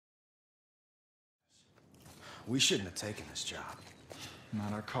We shouldn't have taken this job.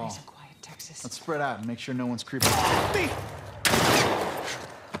 Not our call. Nice and quiet, Texas. Let's spread out and make sure no one's creeping.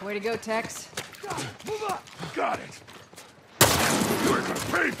 Way to go, Tex. Move up! Got it! You're gonna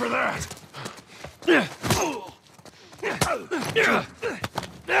pay for that! Get down,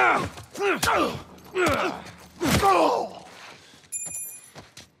 get down.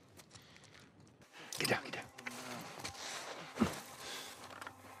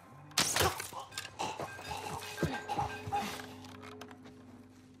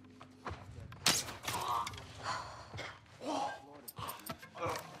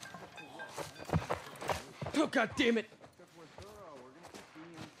 Oh, God damn it!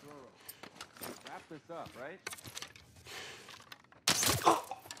 Wrap this up, right?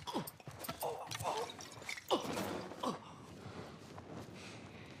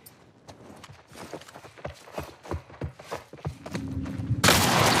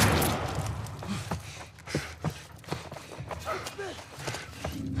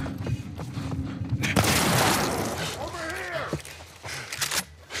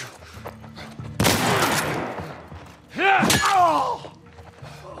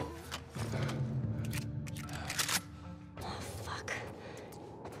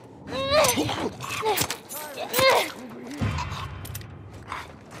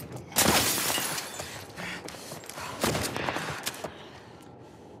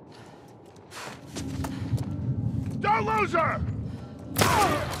 Don't lose her!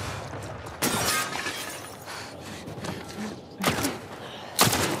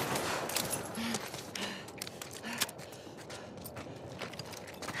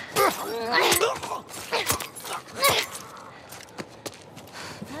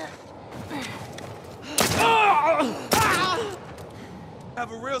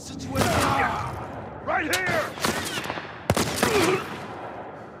 Have a real situation. Right here!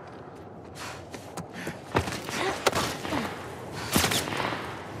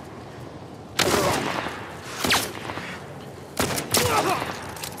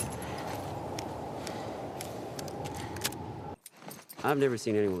 I've never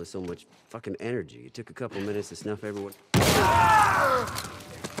seen anyone with so much fucking energy. It took a couple minutes to snuff everyone.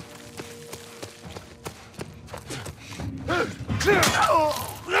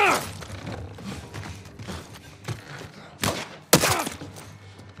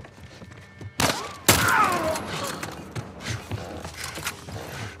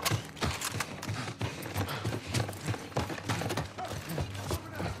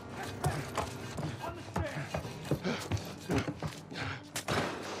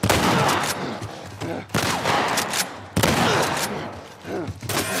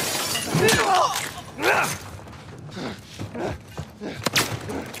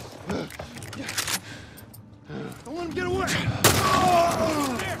 Don't let him get away!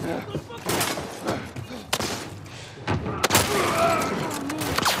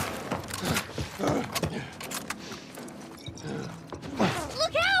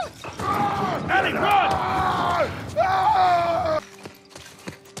 Look out! Ellie, run!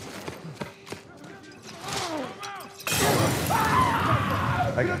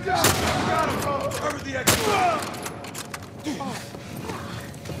 I got this. Cover the exit.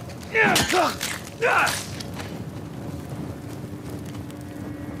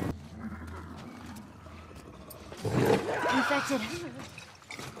 Infected.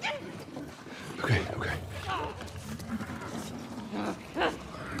 Okay, okay.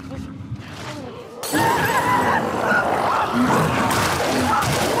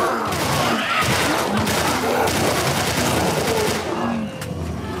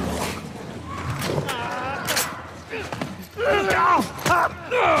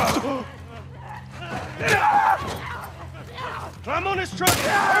 Climb on this truck!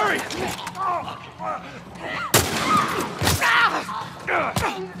 Hurry!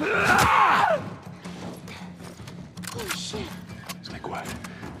 Holy shit. Stay quiet.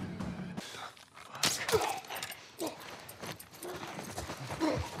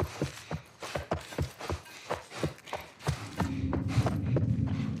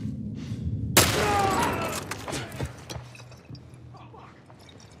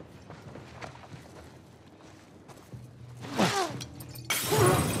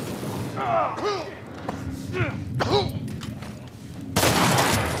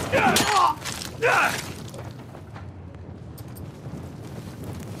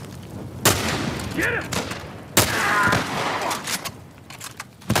 Get him!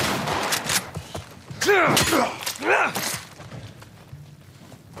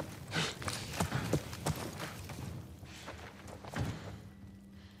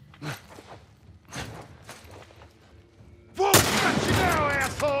 Whoa, got you now,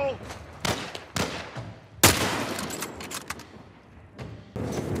 asshole!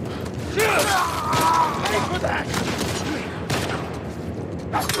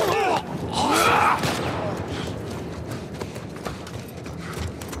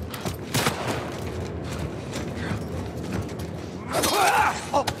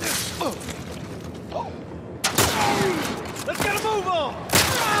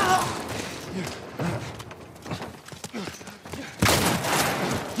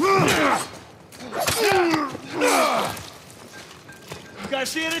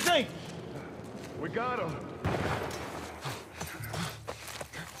 see anything? We got him.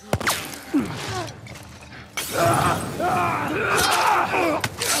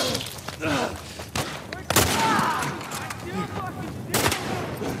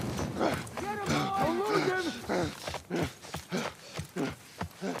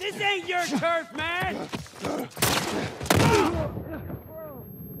 This ain't your turf, man!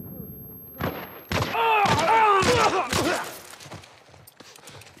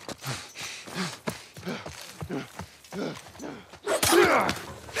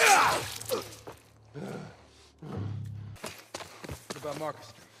 What about Marcus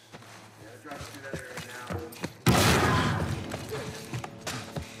Street?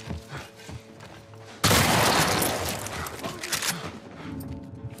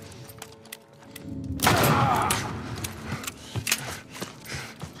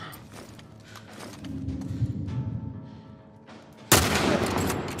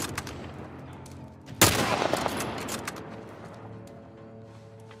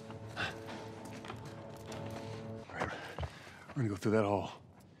 We're gonna go through that hall.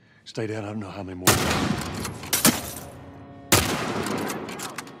 Stay down, I don't know how many more.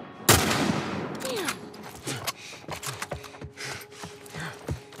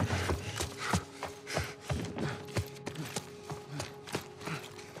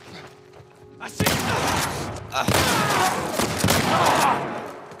 I see!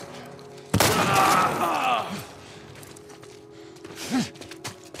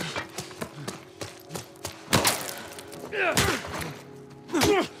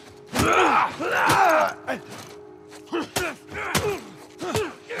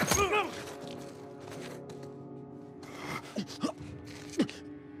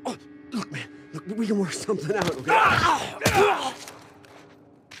 Look, man, look, we can work something out, okay?